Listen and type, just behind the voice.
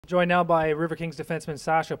Joined now by River Kings defenseman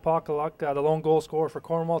Sasha Pokulok, the lone goal scorer for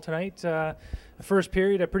Cornwall tonight. The first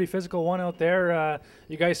period, a pretty physical one out there.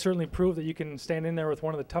 You guys certainly proved that you can stand in there with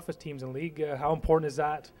one of the toughest teams in the league. How important is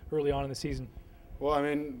that early on in the season? Well, I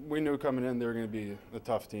mean, we knew coming in they were going to be a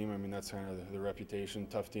tough team. I mean, that's kind of the reputation,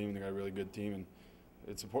 tough team. They got a really good team, and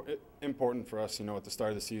it's important for us, at the start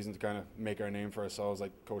of the season to kind of make our name for ourselves,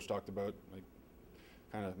 like Coach talked about, like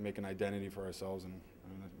kind of make an identity for ourselves, and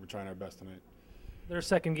we're trying our best tonight. Their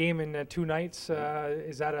second game in 2 nights.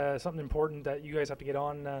 Is that something important that you guys have to get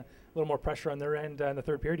on, a little more pressure on their end in the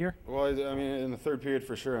third period here? Well, I mean, in the third period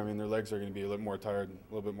for sure. I mean, their legs are going to be a little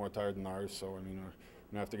bit more tired than ours. So I mean, we're going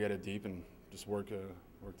to have to get it deep and just work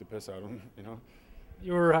the piss out of them.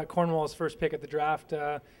 You were Cornwall's first pick at the draft.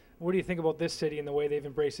 What do you think about this city and the way they've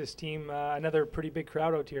embraced this team? Another pretty big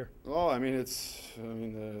crowd out here. Well, I mean,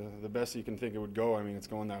 the best you can think it would go. I mean, it's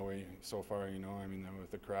going that way so far. I mean,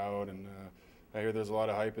 with the crowd, and I hear there's a lot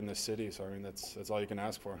of hype in this city. So I mean, that's all you can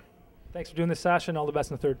ask for. Thanks for doing this, Sasha, and all the best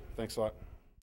in the third. Thanks a lot.